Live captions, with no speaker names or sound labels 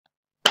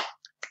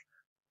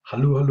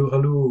Hello, hello,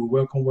 hello.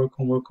 Welcome,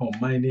 welcome, welcome.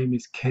 My name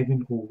is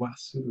Kevin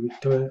Owasu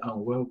Itoe,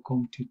 and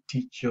welcome to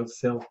Teach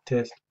Yourself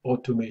Test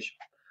Automation.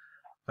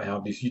 I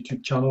have this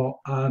YouTube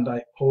channel, and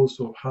I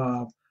also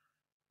have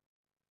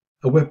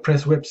a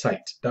WordPress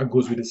website that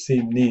goes with the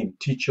same name,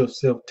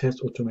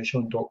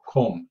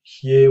 teachyourselftestautomation.com.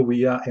 Here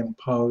we are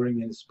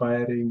empowering,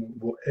 inspiring,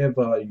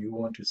 whatever you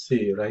want to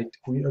say, right?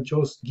 We are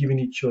just giving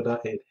each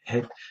other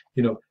a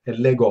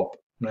leg up,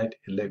 right?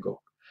 A leg up.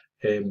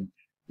 Um,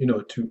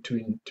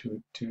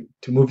 to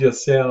move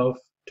yourself,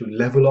 to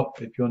level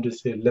up, if you want to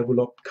say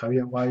level up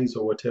career-wise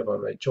or whatever,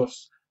 right?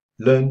 Just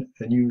learn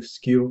a new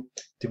skill,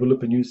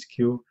 develop a new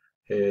skill,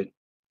 uh,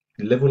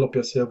 level up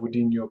yourself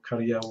within your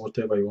career,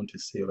 whatever you want to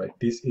say, right?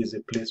 This is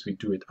a place we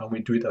do it, and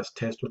we do it as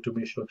test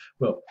automation.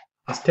 Well,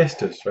 as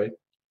testers, right?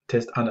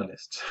 Test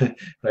analysts,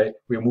 right?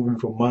 We're moving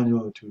from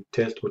manual to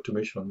test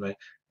automation, right?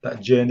 That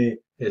journey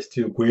is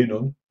still going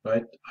on,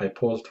 right? I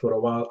paused for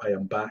a while, I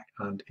am back,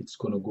 and it's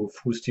going to go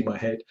full steam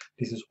ahead.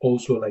 This is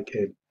also like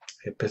a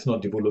personal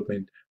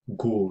development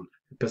goal,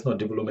 a personal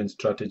development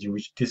strategy,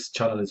 which this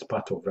channel is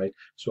part of, right?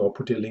 So I'll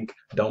put a link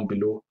down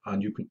below,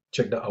 and you could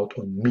check that out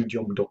on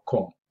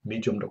medium.com.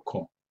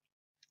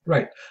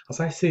 Right. As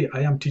I say,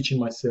 I am teaching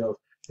myself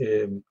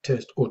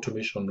test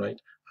automation, right?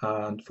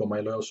 And for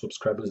my loyal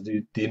subscribers,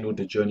 they know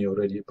the journey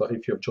already. But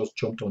if you have just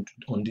jumped on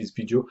this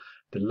video,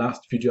 the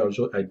last video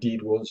I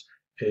did was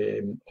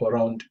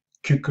around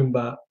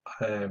Cucumber,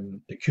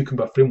 the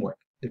Cucumber framework,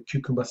 the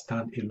Cucumber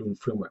standalone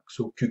framework.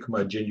 So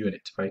Cucumber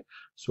JUnit, right?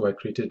 So I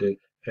created a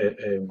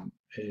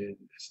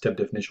step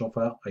definition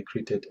file. I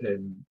created a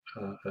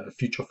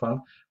feature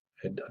file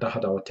that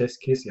had our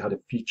test case, it had a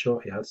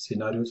feature, it had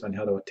scenarios, and it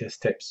had our test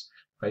steps,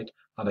 right?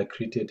 And I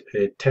created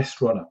a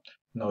test runner.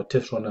 Now, a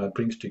test runner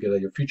brings together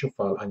your feature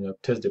file and your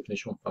test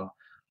definition file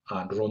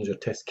and runs your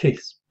test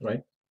case,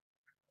 right?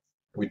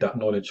 With that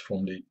knowledge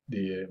from the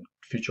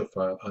feature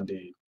file and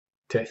the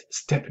test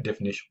step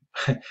definition.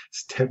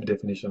 Step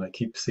definition, I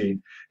keep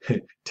saying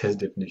test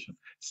definition,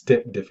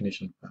 step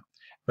definition,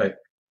 right?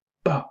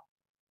 But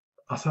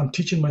as I'm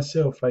teaching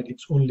myself, right,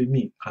 it's only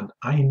me, and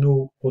I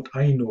know what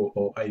I know,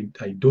 or I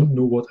don't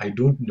know what I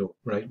don't know,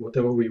 right?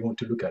 Whatever way you want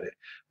to look at it,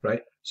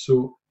 right?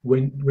 So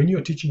when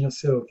you're teaching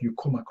yourself, you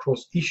come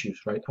across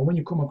issues, right? And when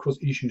you come across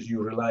issues,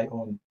 you rely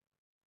on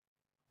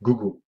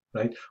Google,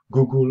 right?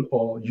 Google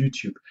or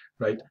YouTube,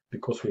 right?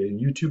 Because we're in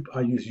YouTube, I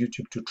use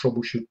YouTube to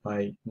troubleshoot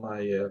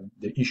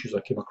the issues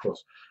I came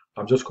across.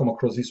 I've just come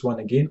across this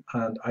one again,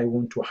 and I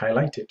want to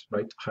highlight it,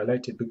 right?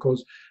 Highlight it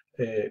because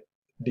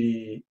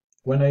the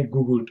when I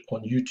googled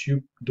on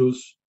YouTube,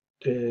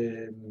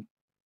 um,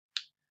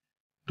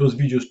 those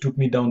videos took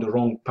me down the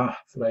wrong path,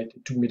 right?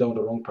 It took me down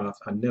the wrong path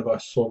and never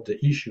solved the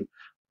issue.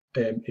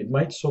 It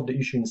might solve the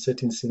issue in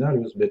certain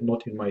scenarios, but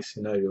not in my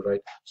scenario,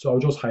 right? So I'll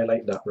just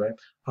highlight that, right?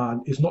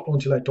 And it's not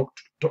until I talked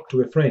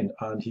to a friend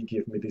and he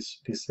gave me this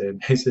he said,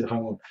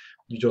 "Hang on,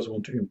 you just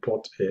want to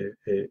import the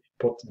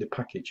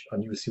package,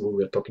 and you see what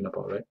we're talking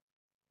about, right?"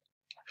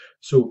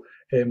 So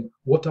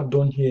what I've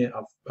done here,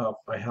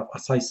 I have,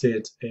 as I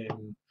said,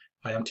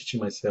 I am teaching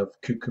myself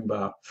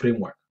Cucumber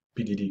framework,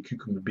 BDD,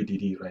 Cucumber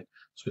BDD, right?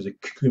 So it's a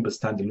Cucumber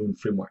standalone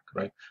framework,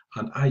 right?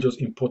 And I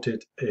just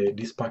imported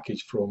this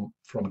package from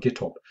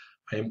GitHub.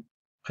 I,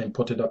 I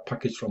imported that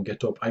package from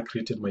GitHub. I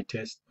created my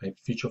test, my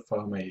feature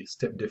file, my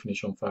step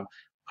definition file,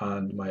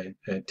 and my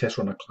test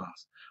runner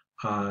class.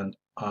 And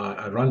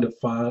I ran the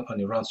file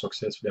and it ran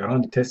successfully. I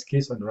ran the test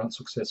case and it ran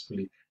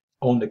successfully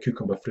on the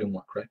Cucumber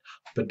framework, right?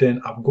 But then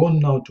I've gone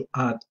now to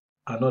add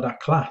another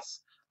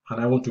class,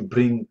 and I want to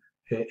bring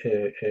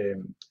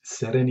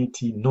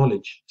Serenity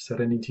knowledge,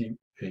 Serenity,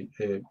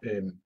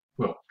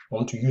 well, I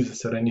want to use the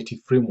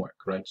Serenity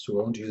framework, right? So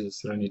I want to use the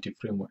Serenity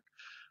framework,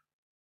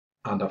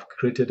 and I've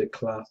created a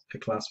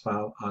class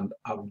file, and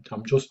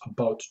I'm just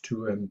about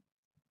to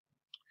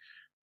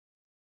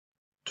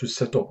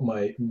set up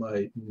my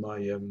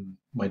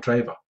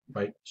driver,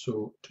 right?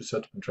 So to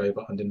set up the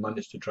driver and then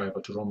manage the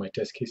driver to run my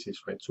test cases,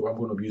 right? So I'm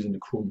going to be using the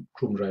Chrome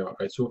driver,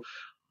 right? So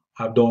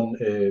I've done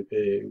a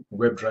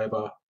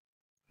webDriver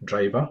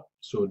driver,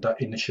 so that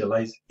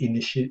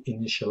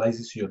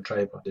initializes your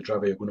driver, the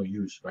driver you're going to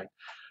use, right?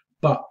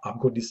 But I've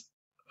got this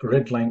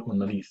red line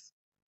underneath,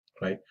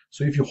 right?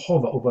 So if you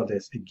hover over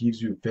this, it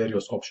gives you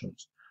various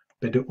options,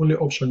 but the only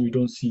option you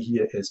don't see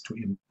here is to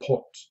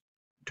import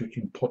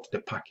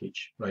the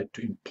package, right?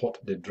 To import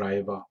the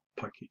driver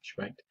package,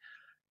 right?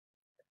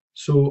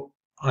 So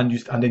and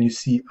then you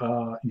see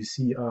a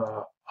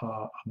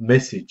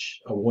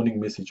message, a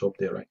warning message up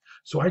there, right?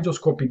 So I just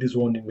copied this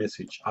warning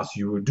message, as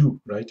you will do,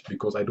 right?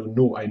 Because I don't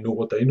know, I know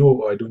what I know,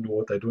 or I don't know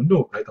what I don't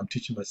know, right? I'm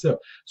teaching myself.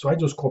 So I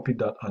just copied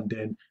that and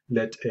then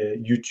let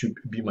YouTube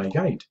be my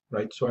guide,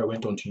 right? So I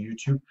went onto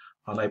YouTube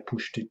and I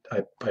pushed it,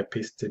 I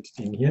pasted it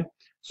in here.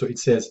 So it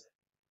says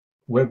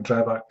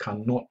WebDriver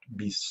cannot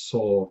be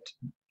solved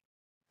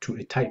to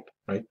a type,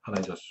 right? And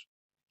I just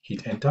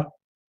hit enter.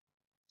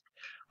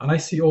 And I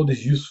see all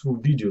these useful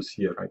videos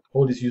here, right?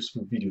 All these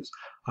useful videos.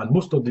 And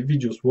most of the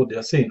videos, what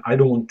they're saying, I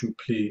don't want to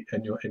play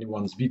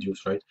anyone's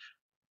videos, right?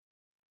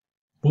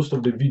 Most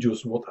of the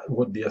videos,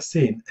 what they are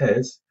saying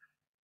is,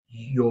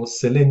 your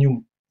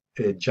Selenium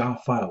jar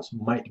files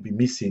might be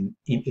missing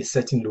in a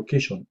certain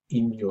location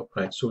in your,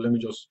 right? So let me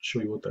just show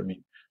you what I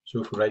mean.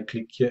 So if we right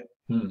click here,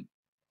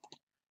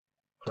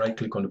 right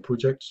click on the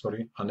project,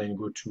 sorry, and then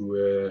go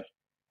to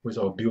where's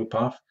our build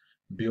path,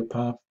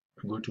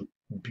 go to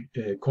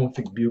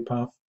config build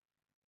path,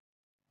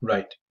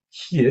 right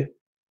here.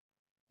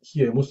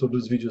 Most of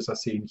those videos are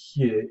saying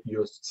here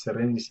your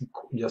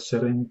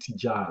Serenity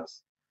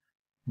jars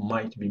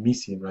might be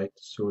missing, right?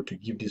 So to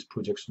give this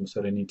project some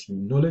Serenity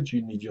knowledge,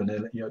 you need your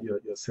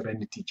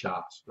Serenity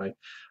jars, right?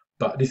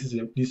 But this is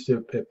a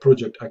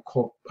project I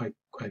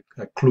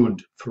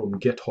cloned from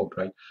GitHub,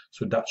 right?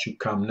 So that should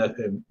come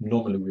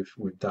normally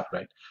with that,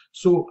 right?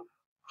 So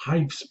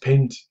I've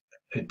spent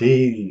a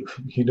day,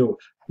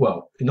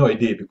 well, not a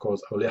day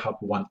because I only have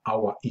 1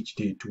 hour each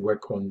day to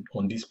work on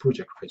this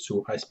project, right?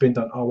 So I spent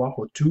an hour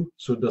or two,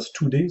 so that's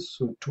 2 days,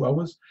 so 2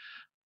 hours,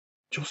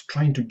 just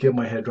trying to get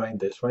my head around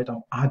this, right?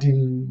 I'm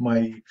adding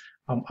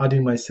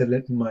my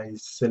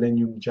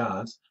Selenium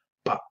jars,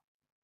 but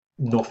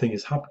nothing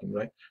is happening,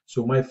 right?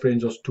 So my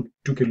friend just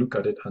took a look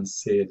at it and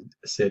said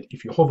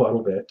if you hover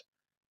over it,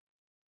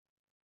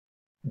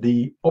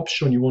 the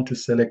option you want to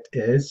select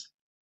is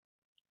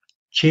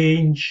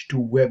change to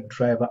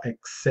WebDriver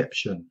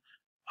exception,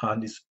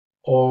 and it's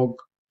org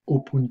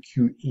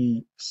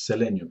OpenQE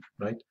Selenium,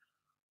 right?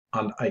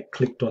 And I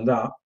clicked on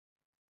that,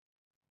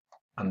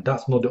 and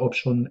that's not the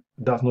option,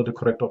 that's not the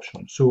correct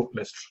option. So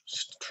let's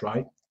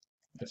try.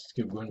 Let's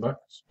keep going back.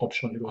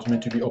 Option, it was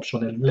meant to be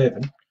option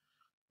 11,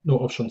 no,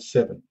 option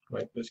 7,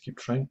 right? Let's keep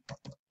trying.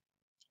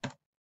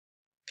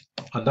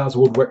 And that's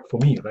what worked for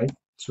me, right?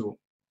 So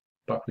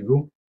back we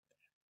go.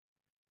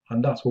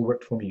 And that's what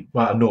worked for me.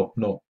 Well,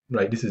 no,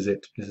 right? This is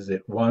it.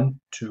 1,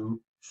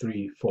 2,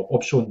 3, 4.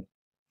 Option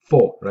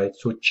 4, right?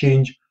 So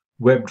change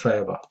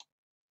WebDriver.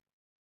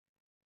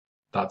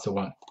 That's the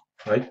one,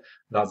 right?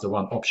 That's the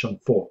one. Option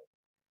 4.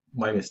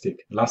 My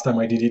mistake. Last time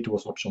I did it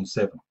was option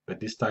 7, but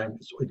this time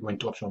it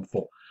went to option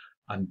 4.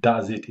 And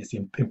that's it. It's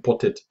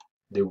imported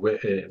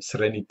the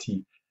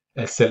Serenity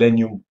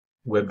Selenium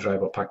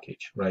WebDriver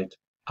package, right?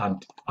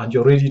 And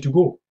you're ready to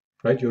go,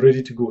 right? You're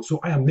ready to go. So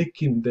I am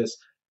making this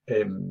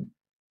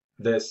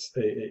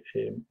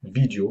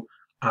video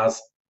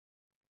as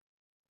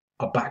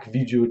a back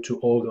video to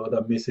all the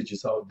other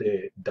messages out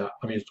there, that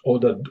I mean all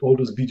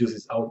those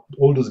videos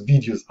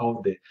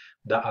out there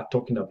that are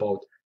talking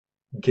about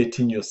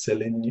getting your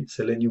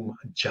Selenium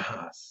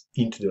jars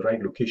into the right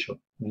location.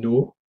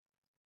 No,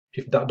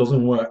 if that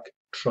doesn't work,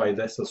 try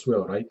this as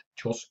well, right?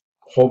 Just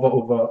hover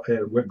over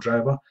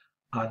WebDriver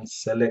and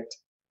select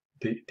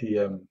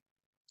the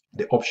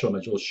option I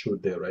just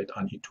showed there, right?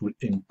 And it will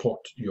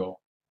import your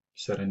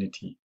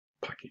Serenity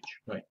package,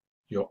 right?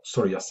 Your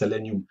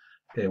Selenium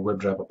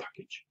WebDriver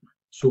package.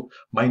 So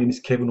my name is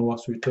Kevin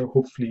Owasu Itoe.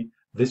 Hopefully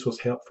this was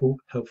helpful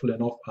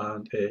enough,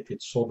 and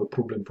it solved a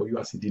problem for you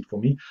as it did for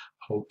me.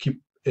 I'll keep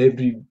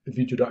every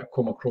video that I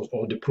come across,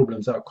 or the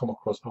problems that I come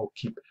across, I'll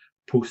keep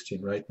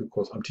posting, right?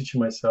 Because I'm teaching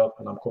myself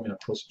and I'm coming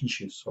across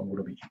issues, so I'm going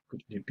to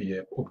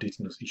be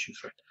updating those issues,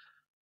 right?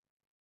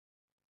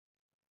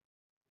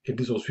 If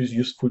this was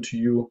useful to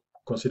you,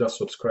 consider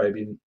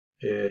subscribing.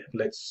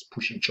 Let's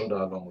push each other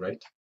along,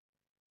 right?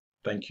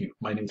 Thank you.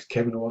 My name is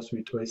Kevin Owasu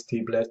Itoe.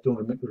 Stay blessed.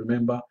 Don't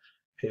remember,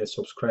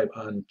 subscribe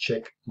and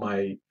check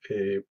my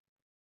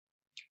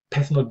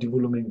personal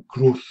development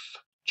growth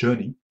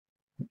journey.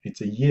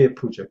 It's a year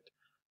project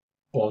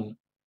on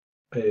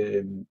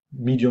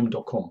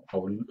medium.com. I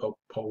will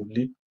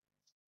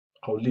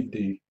leave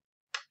the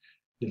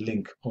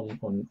link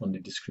on the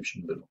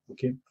description below.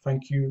 Okay.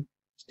 Thank you.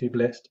 Stay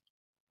blessed.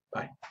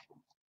 Bye.